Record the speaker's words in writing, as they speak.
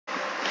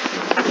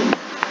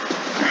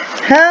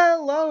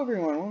Hello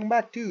everyone, welcome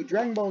back to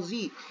Dragon Ball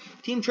Z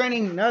Team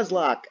Training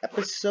Nuzlocke,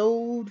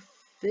 episode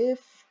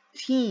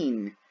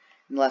 15. In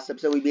the last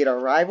episode we beat our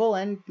rival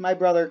and my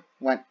brother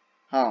went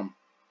home.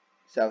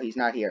 So he's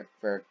not here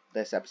for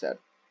this episode.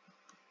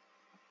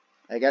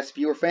 I guess if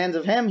you were fans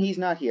of him, he's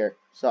not here.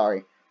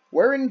 Sorry.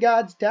 We're in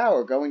God's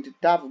Tower, going to the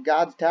top of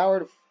God's Tower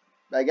to,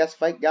 I guess,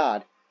 fight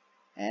God.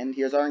 And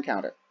here's our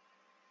encounter.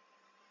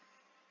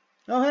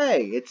 Oh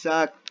hey, it's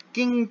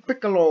King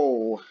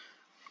Piccolo.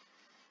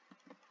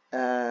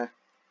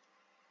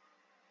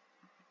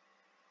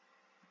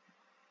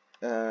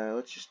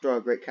 Let's just throw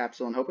a great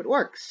capsule and hope it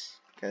works,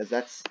 because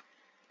that's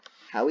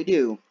how we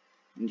do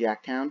in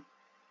Jacktown.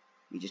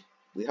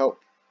 We hope.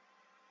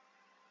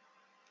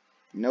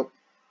 Nope.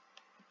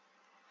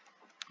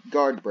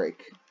 Guard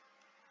break.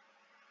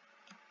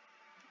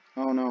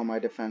 Oh no, my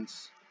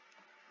defense.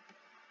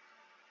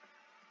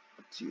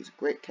 Let's use a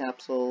great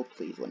capsule.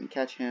 Please let me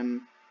catch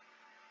him.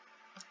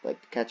 I'd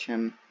like to catch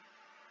him.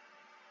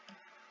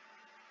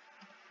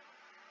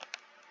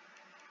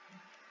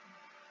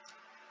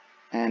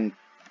 And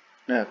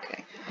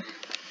okay.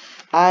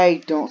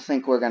 I don't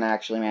think we're gonna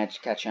actually manage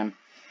to catch him,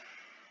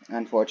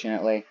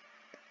 unfortunately.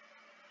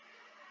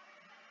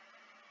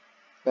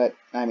 But,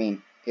 I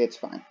mean, it's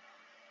fine.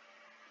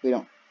 We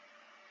don't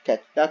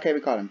catch. Okay,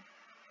 we caught him.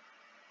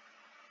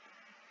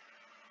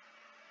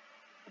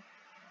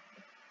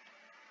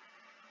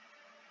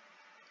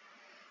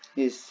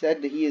 He is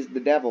said that he is the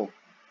devil.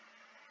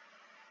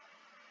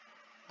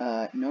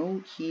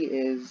 No, he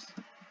is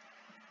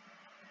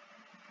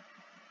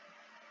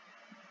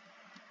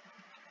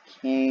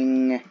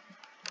King.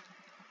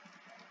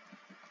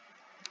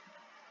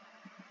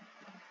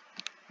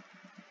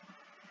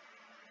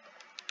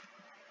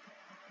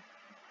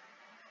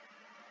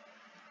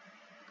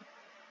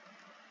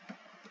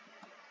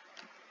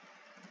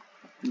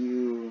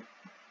 You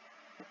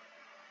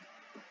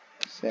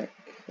sick,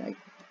 I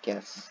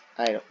guess.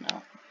 I don't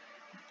know.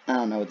 I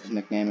don't know what his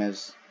nickname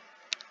is.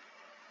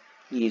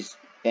 He's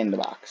in the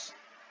box.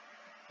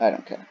 I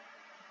don't care.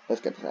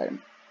 Let's get beside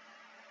him.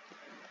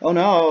 Oh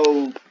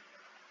no!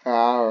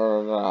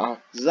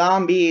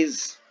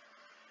 Zombies!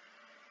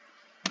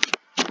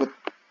 With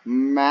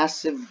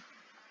massive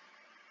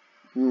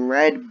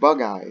red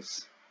bug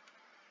eyes.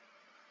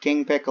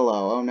 King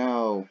Piccolo, oh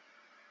no.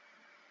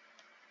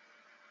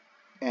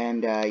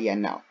 And, yeah,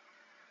 no.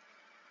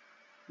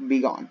 Be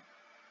gone.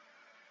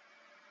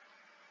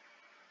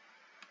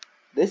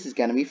 This is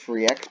gonna be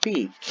free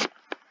XP.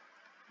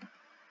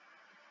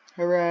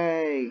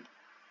 Hooray!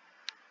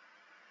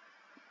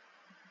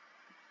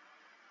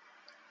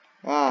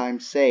 Ah, I'm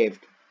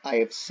saved. I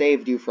have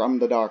saved you from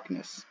the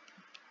darkness.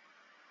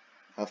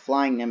 A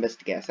flying Nimbus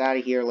to get us out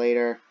of here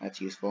later. That's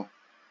useful.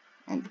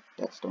 And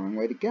that's the wrong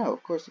way to go.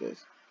 Of course it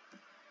is.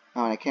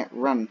 Oh, and I can't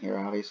run here,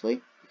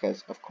 obviously.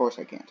 Because, of course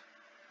I can't.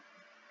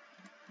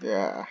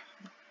 Yeah.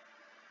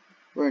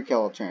 We're gonna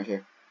kill Alternative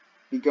here.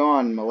 Be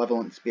gone,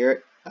 malevolent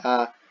spirit.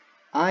 I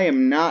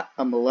am not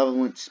a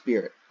malevolent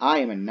spirit. I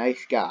am a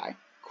nice guy,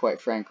 quite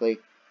frankly.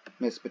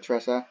 Miss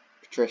Patricia,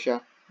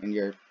 and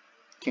your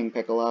King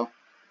Piccolo.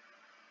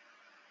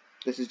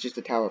 This is just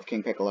a tower of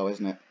King Piccolo,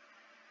 isn't it?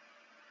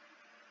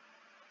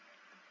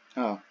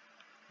 Oh,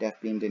 Death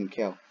Beam didn't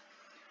kill.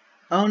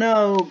 Oh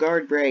no,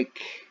 guard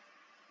break.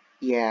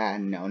 Yeah,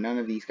 no, none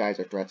of these guys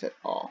are threats at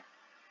all.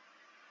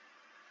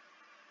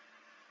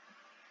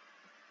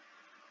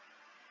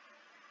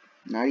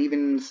 Not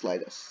even the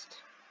slightest.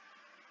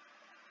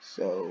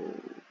 So,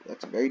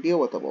 that's very deal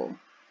withable.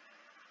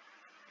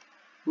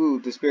 Ooh,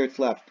 the spirits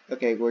left.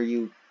 Okay,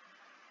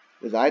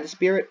 was I the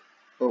spirit?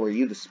 Or were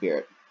you the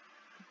spirit?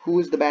 Who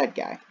is the bad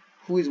guy?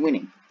 Who is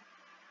winning?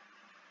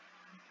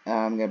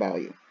 I'm gonna battle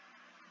you.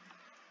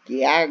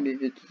 Yeah,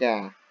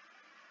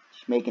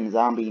 just making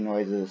zombie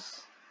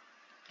noises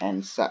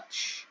and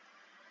such.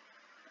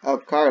 Oh,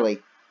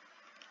 Carly.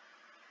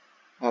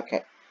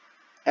 Okay.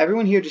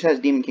 Everyone here just has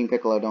Demon King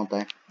Piccolo, don't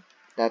they?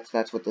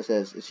 That's what this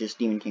is. It's just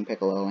Demon King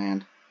Piccolo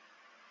land.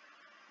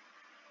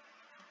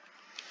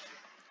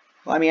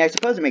 Well, I mean, I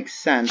suppose it makes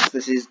sense.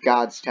 This is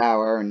God's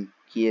Tower, and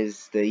he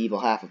is the evil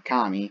half of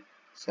Kami,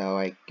 so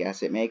I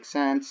guess it makes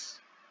sense.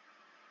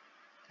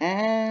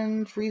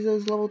 And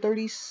Frieza's level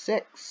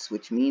 36,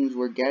 which means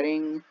we're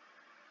getting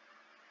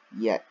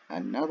yet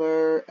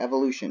another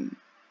evolution.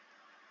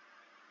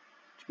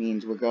 Which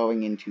means we're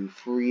going into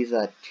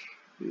Frieza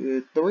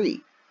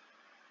 3.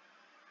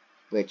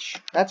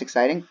 Which, that's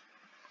exciting.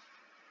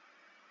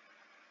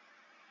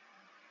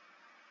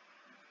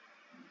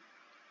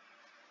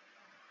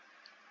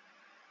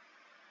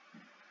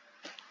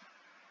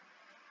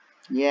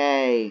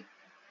 Yay!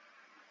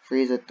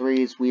 Frieza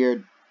 3's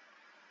weird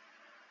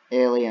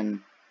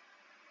alien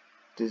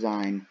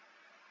design.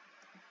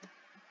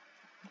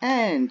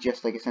 And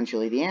just like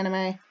essentially the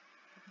anime,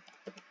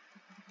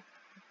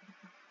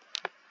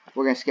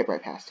 we're going to skip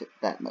right past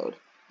that mode.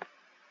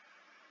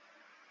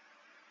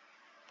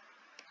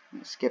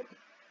 Skip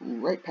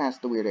right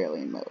past the weird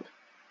alien mode.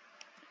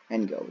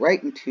 And go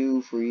right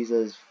into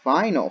Frieza's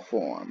final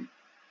form.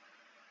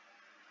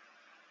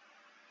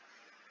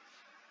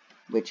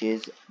 which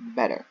is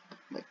better.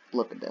 Like,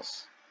 look at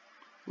this.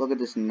 Look at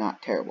this,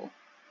 not terrible.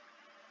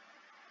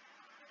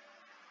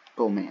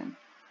 Oh man.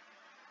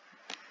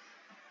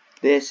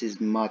 This is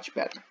much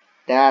better.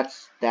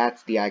 That's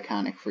the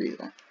iconic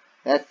Frieza.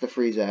 That's the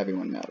Frieza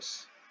everyone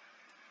knows.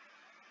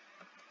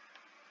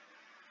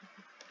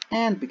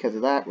 And because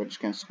of that, we're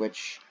just going to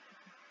switch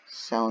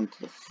Cell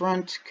into the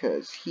front,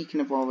 because he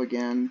can evolve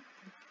again.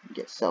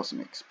 Get Cell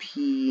some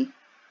XP.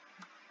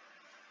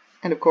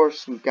 And of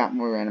course, we've got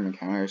more random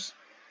encounters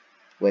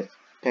with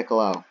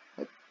Piccolo.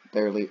 Like,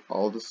 literally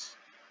all this.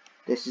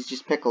 This is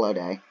just Piccolo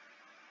Day.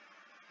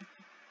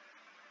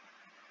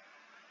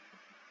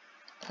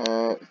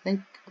 I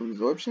think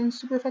Absorption is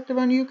super effective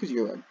on you, because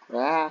you're like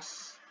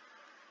grass.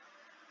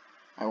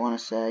 I want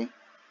to say.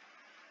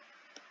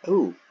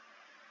 Ooh.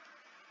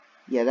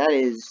 Yeah, that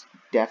is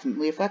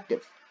definitely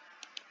effective.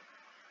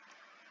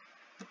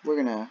 We're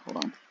gonna,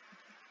 hold on.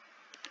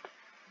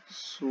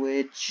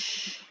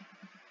 Switch.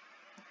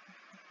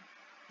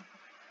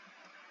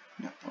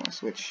 No, I want to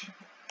switch.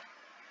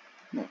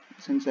 No,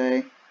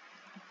 Sensei.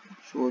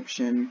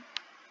 Absorption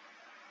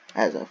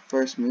as a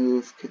first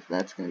move, because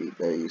that's going to be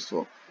very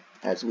useful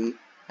as we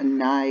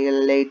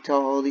annihilate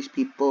all these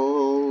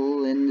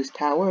people in this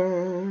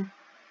tower.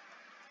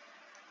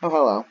 Oh,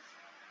 hello.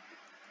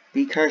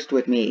 Be cursed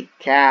with me.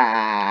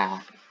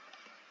 Ka.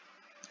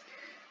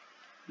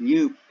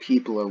 You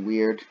people are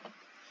weird.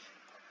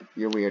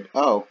 You're weird.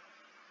 Oh,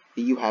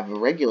 you have a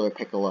regular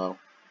Piccolo.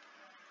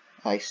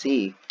 I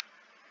see.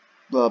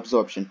 Well,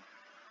 absorption.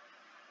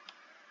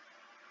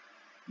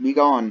 Be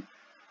gone.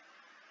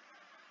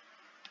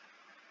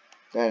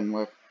 That didn't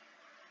work.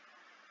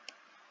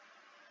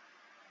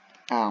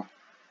 Ow.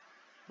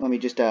 Let me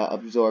just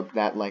absorb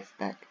that life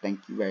back.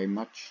 Thank you very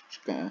much.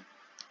 Just gonna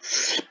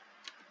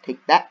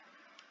take that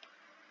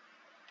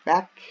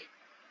back.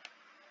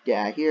 Get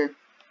out of here.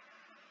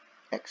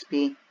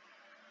 XP.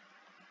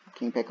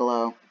 King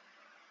Piccolo.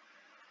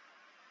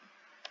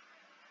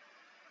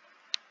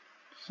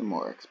 Some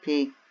more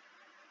XP.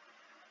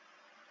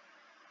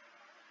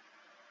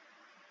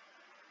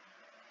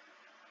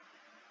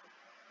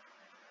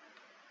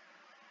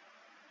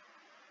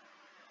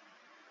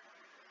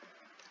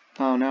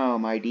 Oh no,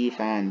 my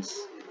defense.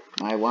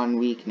 My one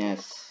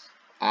weakness.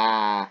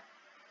 Ah.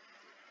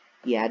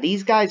 Yeah,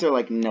 these guys are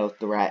like no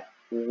threat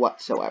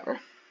whatsoever.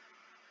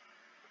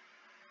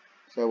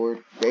 So we're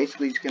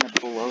basically just gonna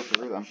blow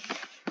through them.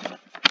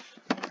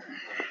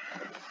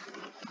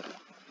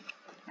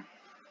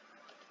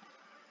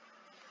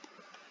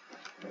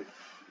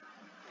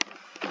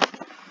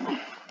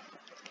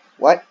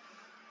 What?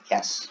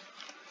 Yes.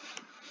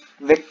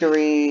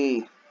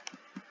 Victory!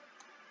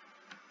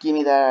 Give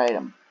me that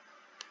item.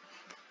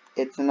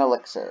 It's an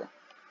elixir.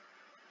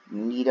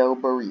 Neato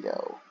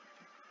burrito.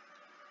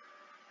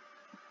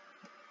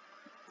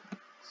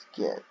 Let's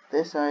get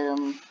this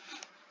item.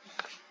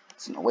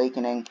 It's an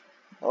awakening.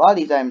 A lot of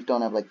these items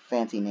don't have like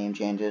fancy name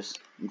changes,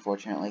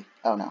 unfortunately.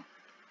 Oh no.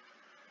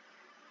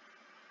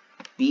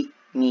 Beat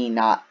me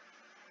not.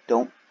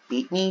 Don't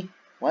beat me?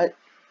 What?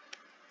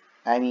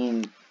 I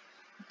mean,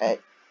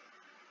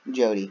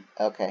 Jody.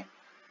 Okay.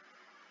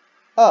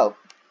 Oh,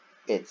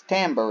 it's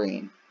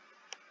Tambourine.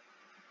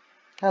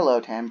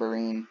 Hello,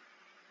 Tambourine.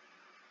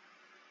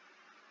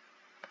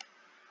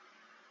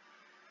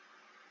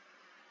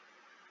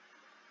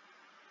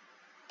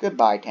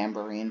 Goodbye,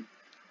 Tambourine.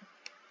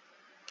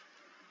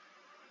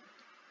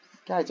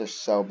 These guys are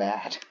so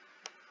bad.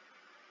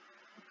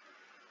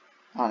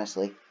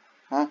 Honestly.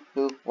 Huh?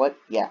 Who? What?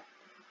 Yeah.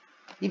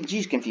 Even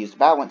she's confused. The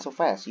battle went so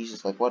fast. She's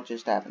just like, what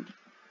just happened?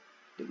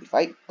 Did we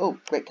fight? Oh,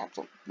 great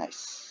capsule.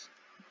 Nice.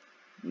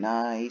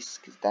 Nice,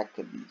 because that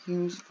could be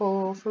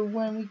useful for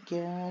when we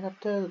get up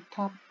to the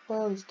top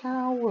of this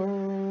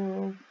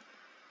tower.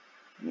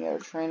 Any other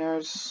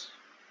trainers?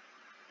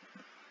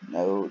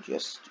 No,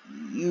 just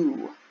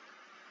you.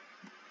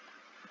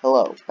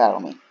 Hello,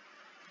 battle me.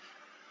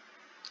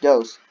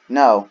 Ghost.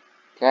 No.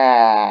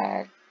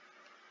 Gag.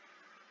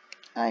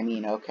 I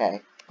mean,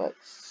 okay, but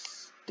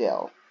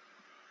still.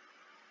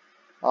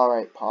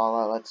 Alright,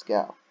 Paula, let's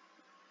go.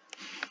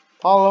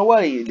 Paula,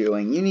 what are you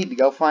doing? You need to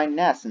go find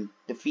Ness and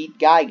defeat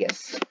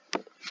Gygus.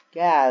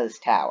 Get out of this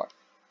tower.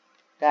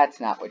 That's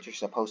not what you're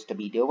supposed to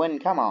be doing.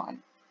 Come on.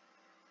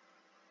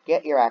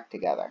 Get your act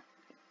together.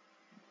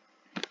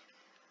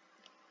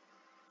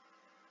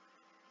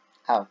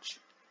 Ouch.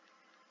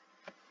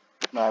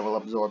 I will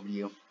absorb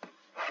you.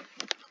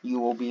 You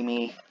will be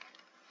me.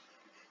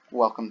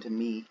 Welcome to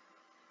me.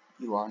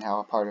 You are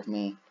now a part of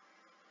me.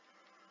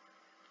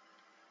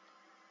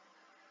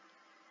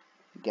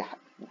 God.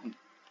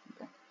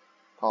 Okay.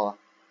 Paula,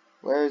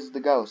 where's the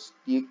ghost?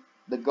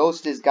 The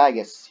ghost is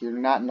Gygus. You're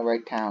not in the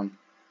right town.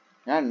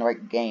 You're not in the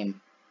right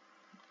game.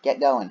 Get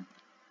going.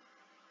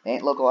 They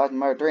ain't localizing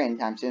Murder 3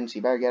 anytime soon, so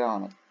you better get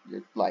on with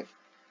your life.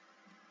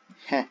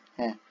 Heh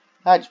heh.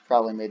 I just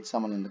probably made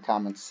someone in the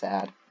comments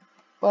sad.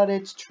 But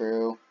it's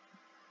true.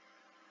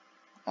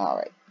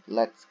 Alright,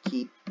 let's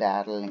keep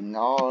battling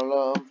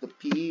all of the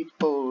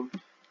people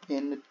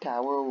in the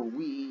tower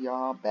we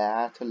are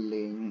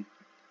battling.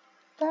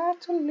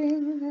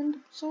 battling and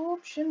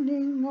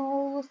absorptioning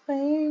all the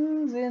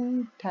things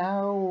in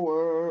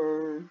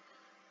tower.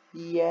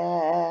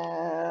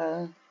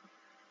 Yeah.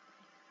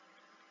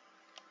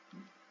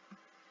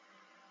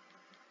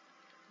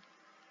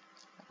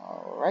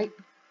 Alright.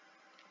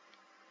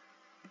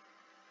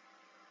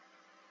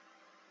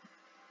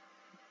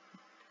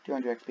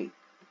 200 XP.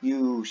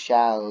 You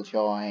shall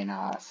join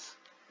us.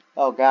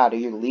 Oh god, are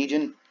you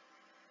Legion?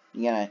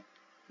 You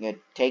gonna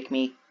take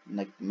me and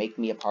like make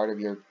me a part of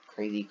your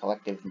crazy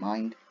collective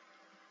mind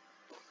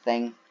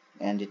thing?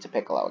 And it's a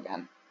Piccolo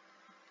again.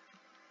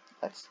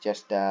 Let's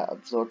just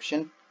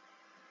absorption.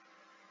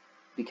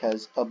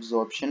 Because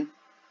absorption.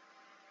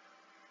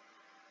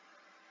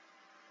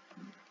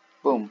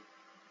 Boom.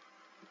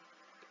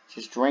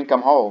 Just drink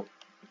 'em whole.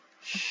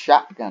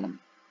 Shotgun 'em.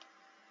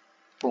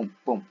 Boom,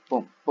 boom,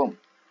 boom, boom.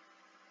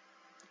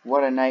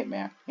 What a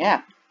nightmare.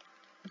 Yeah.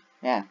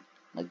 Yeah.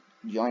 Like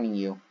joining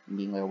you and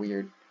being a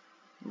weird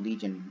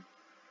Legion.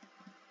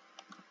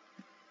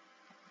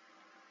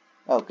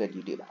 Oh, good,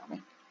 you do battle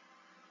me.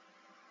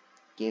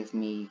 Give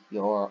me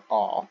your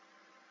all.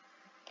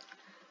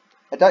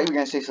 I thought you were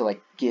going to say so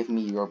like, give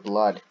me your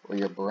blood or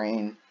your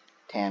brain,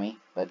 Tammy.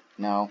 But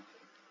no.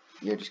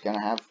 You're just going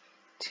to have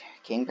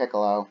King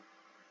Piccolo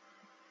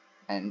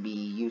and be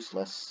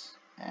useless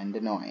and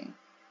annoying.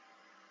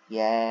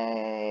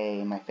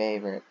 Yay, my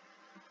favorite.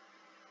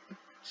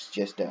 It's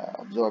just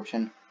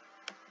absorption.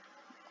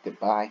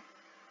 Goodbye.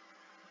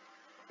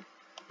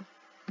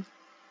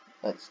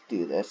 Let's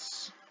do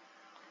this.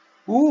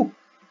 Ooh!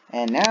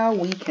 And now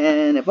we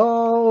can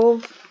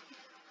evolve.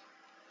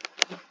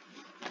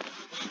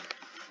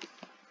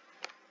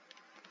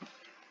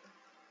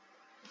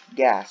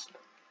 Gasp.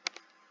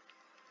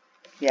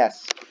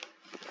 Yes.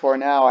 For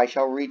now I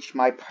shall reach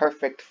my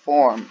perfect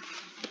form.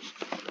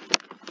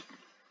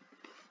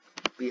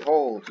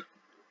 Behold.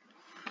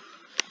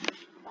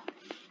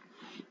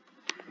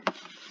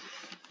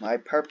 My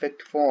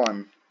perfect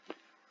form.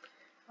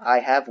 I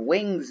have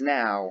wings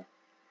now.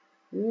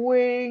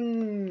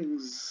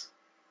 Wings.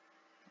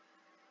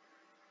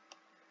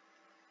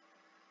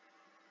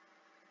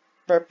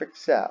 Perfect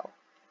cell.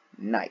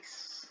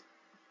 Nice.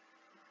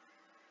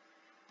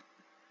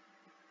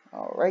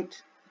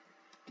 Alright.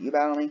 Do you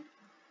battle me?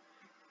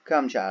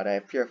 Come, child, I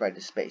have purified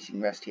this space. You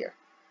can rest here.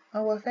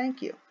 Oh, well,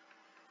 thank you.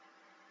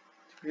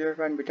 It's a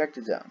purified and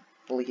protected zone.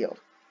 Fully healed.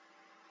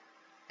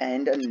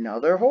 And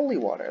another holy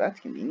water. That's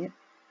convenient.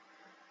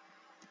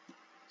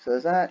 So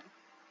is that...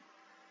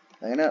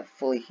 I know it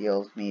fully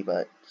heals me,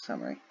 but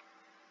summary.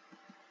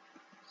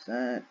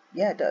 So,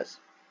 yeah, it does.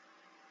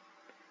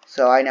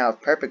 So I now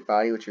have perfect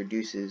body, which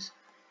reduces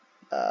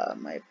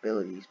my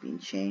abilities being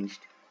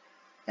changed.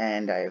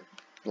 And I have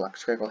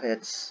blocks critical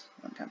hits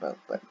on tempo.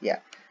 But yeah,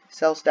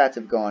 cell stats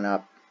have gone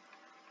up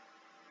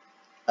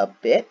a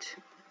bit.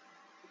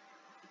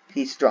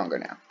 He's stronger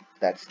now.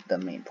 That's the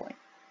main point.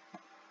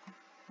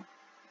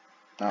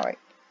 Alright,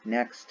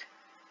 next.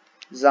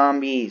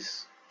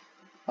 Zombies.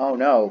 Oh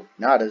no,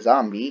 not a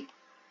zombie.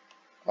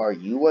 Are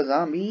you a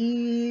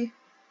zombie?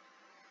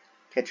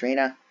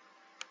 Katrina.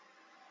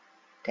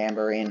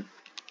 Tambourine.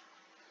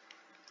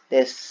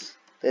 This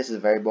is a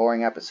very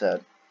boring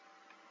episode.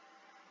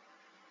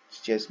 It's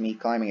just me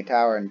climbing a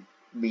tower and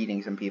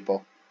beating some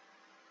people.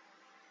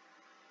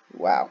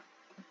 Wow.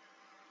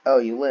 Oh,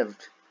 you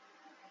lived.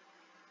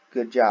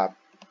 Good job.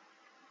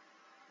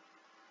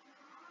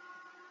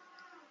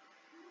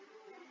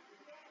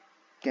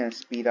 Gonna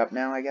speed up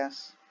now, I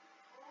guess.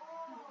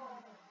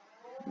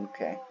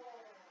 Okay.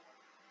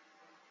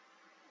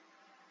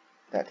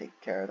 That takes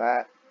care of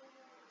that.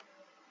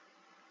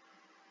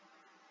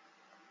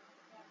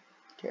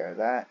 Care of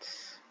that.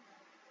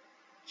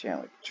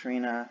 Channel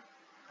Katrina.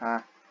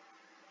 Huh.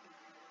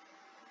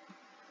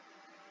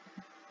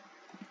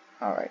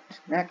 Alright,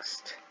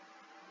 next.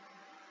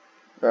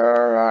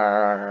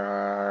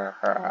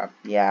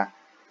 Yeah.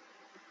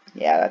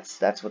 Yeah,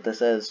 that's what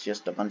this is.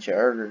 Just a bunch of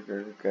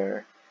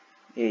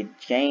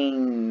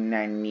Jane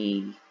and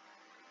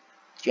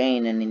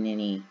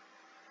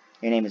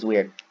Your name is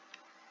weird.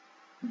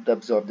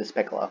 Absorb this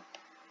Piccolo.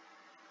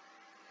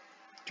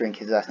 Drink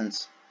his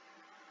essence.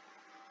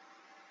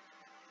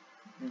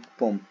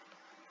 Boom.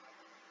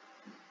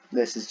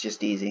 This is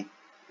just easy.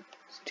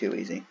 It's too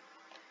easy.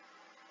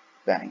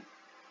 Bang.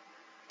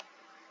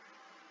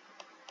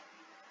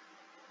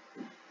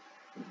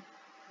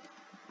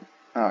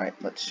 Alright,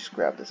 let's just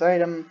grab this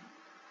item.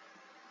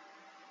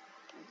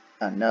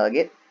 A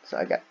nugget. So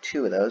I got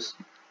 2 of those.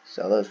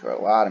 So those for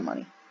a lot of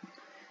money.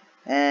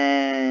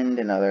 And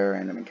another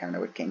random encounter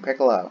with King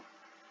Piccolo.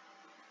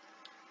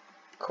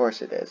 Of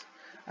course it is.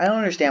 I don't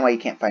understand why you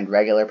can't find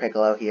regular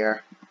Piccolo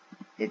here.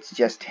 It's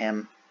just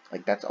him.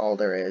 Like, that's all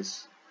there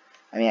is.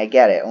 I mean, I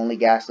get it. Only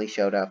Ghastly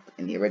showed up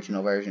in the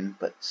original version,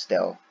 but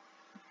still.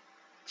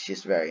 It's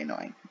just very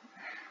annoying.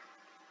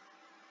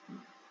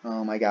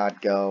 Oh my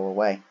god, go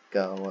away.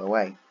 Go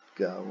away.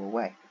 Go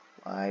away.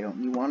 Why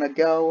don't you want to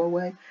go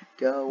away?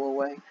 Go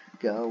away.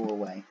 Go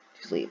away.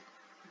 Just leave.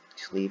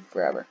 Just leave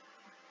forever.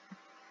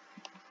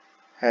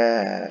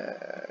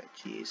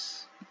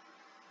 Jeez.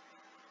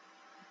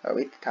 Are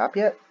we at the top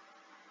yet?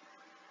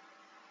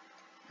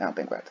 I don't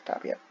think we're at the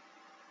top yet.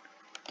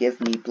 Give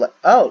me blood.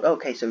 Oh,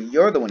 okay, so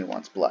you're the one who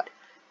wants blood.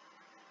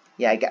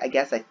 Yeah, I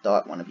guess I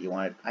thought one of you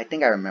wanted. I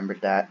think I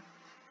remembered that.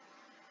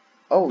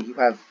 Oh, you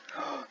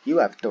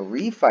have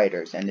 3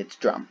 fighters, and it's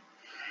Drum.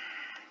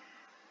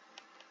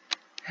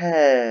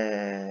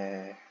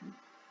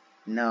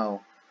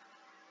 No.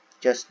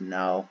 Just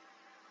no.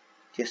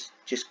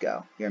 Just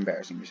go. You're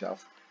embarrassing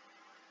yourself.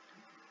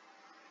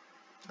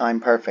 I'm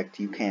perfect.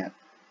 You can't.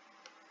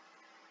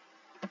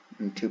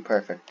 I'm too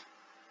perfect.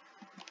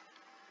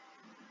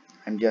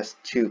 I'm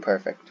just too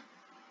perfect.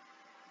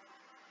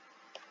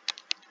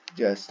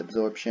 Just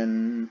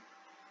absorption.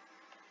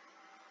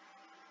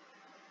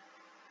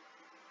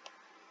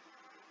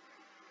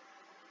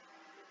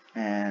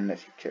 And a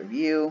future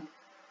view.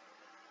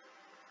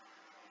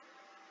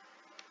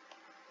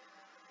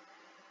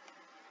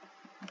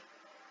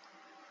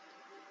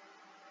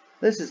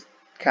 This is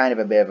kind of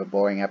a bit of a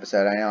boring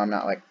episode. I know I'm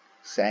not like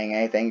saying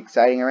anything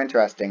exciting or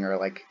interesting or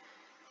like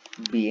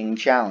being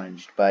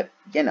challenged, but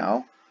you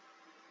know,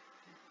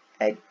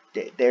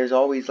 there's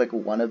always like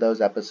one of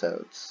those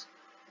episodes.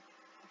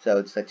 So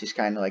it's like just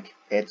kind of like,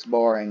 it's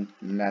boring,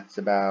 and that's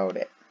about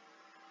it.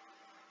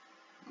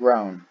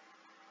 Grown.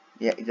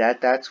 Yeah,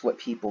 that's what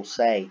people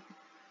say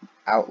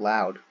out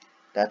loud.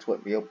 That's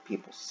what real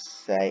people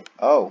say.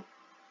 Oh,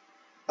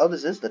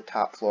 this is the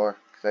top floor,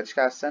 because I just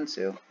got a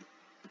sensu.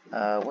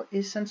 What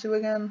is sensu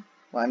again?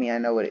 Well, I mean, I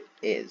know what it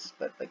is,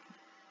 but like,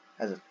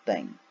 as a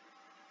thing.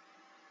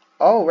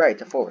 Oh, right,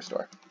 it's a full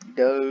restore.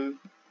 Duh.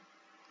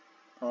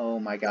 Oh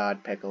my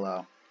god,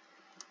 Piccolo.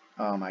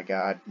 Oh my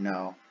god,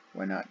 no.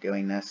 We're not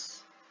doing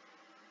this.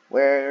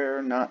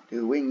 We're not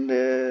doing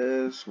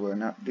this. We're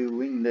not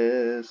doing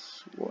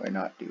this. We're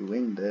not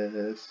doing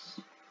this.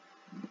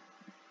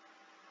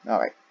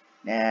 Alright.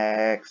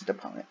 Next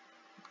opponent.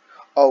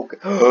 Oh,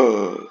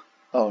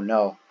 oh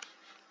no.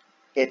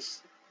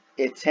 It's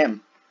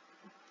him.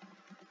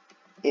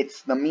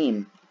 It's the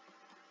meme.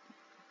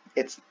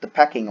 It's the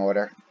pecking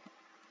order.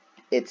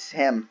 It's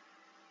him.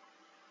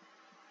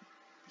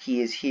 He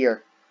is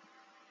here.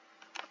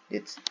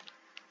 It's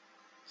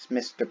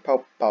Mr.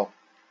 Popo.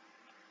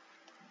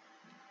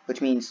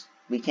 Which means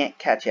we can't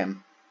catch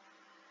him.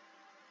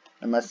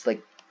 Unless,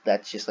 like,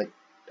 that's just, like,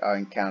 our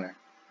encounter.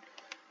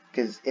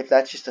 Because if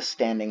that's just a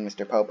standing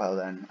Mr. Popo,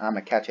 then I'm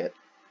gonna catch it.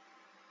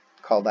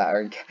 Call that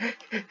our encounter.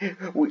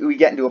 we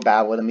get into a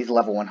battle with him. He's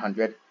level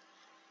 100.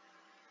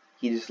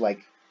 He just,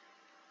 like,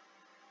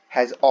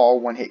 has all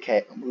one-hit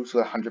KO, moves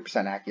with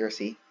 100%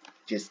 accuracy.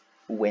 Just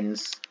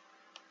wins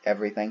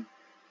everything.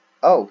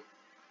 Oh,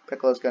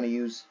 Piccolo's gonna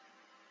use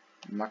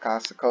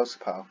Makasa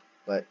Kosopo,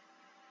 but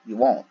you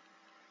won't.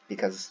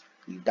 Because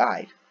you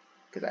died.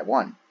 Because I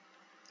won.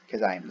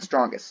 Because I am the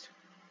strongest.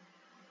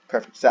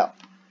 Perfect cell.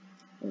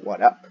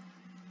 What up?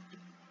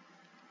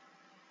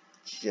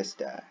 Just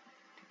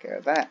take care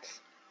of that.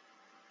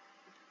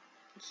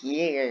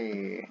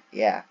 Here.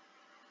 Yeah.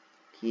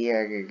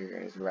 Here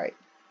is right.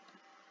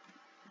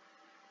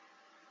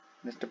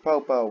 Mr.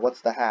 Popo,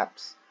 what's the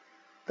haps?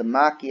 The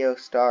Machio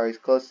star is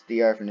close to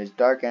the Earth, and its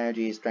dark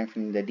energy is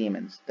strengthening the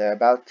demons. They're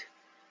about to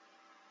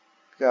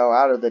go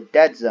out of the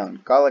dead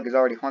zone. Garlic is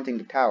already haunting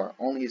the tower.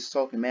 Only his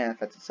soul can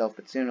manifest itself,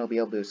 but soon he'll be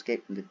able to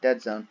escape from the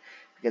dead zone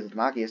because of the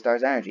Machio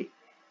star's energy.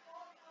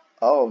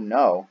 Oh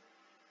no.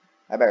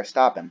 I better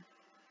stop him.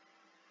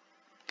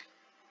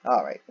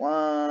 Alright,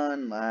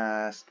 one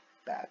last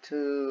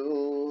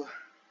battle.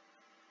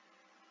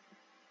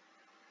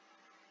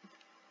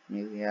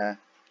 Amelia.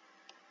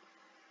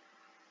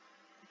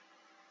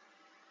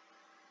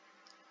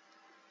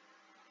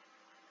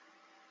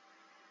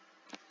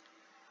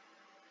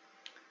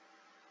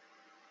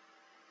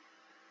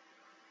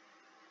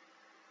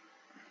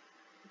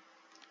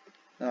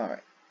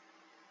 Alright.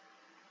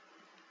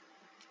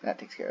 That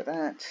takes care of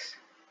that.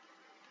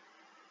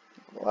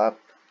 Level up.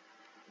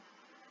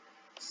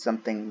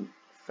 Something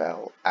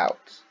fell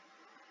out.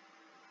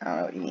 I don't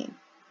know what you mean.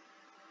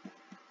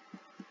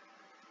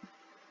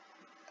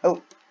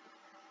 Oh!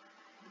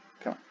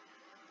 Come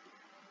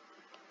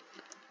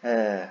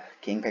on.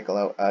 King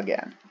Piccolo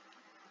again.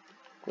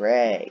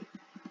 Great.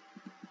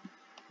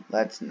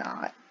 Let's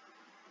not.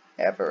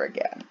 Ever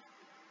again.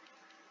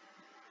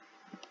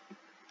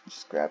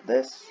 Just grab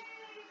this.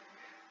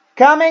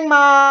 Coming,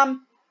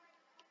 Mom!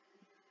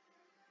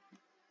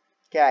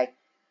 Okay.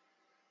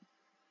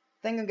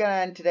 Think I'm gonna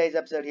end today's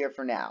episode here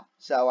for now.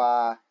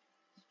 So,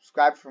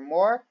 subscribe for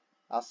more.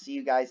 I'll see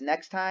you guys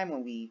next time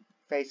when we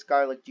face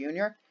Garlic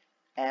Jr.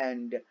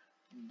 And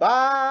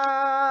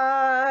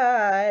bye!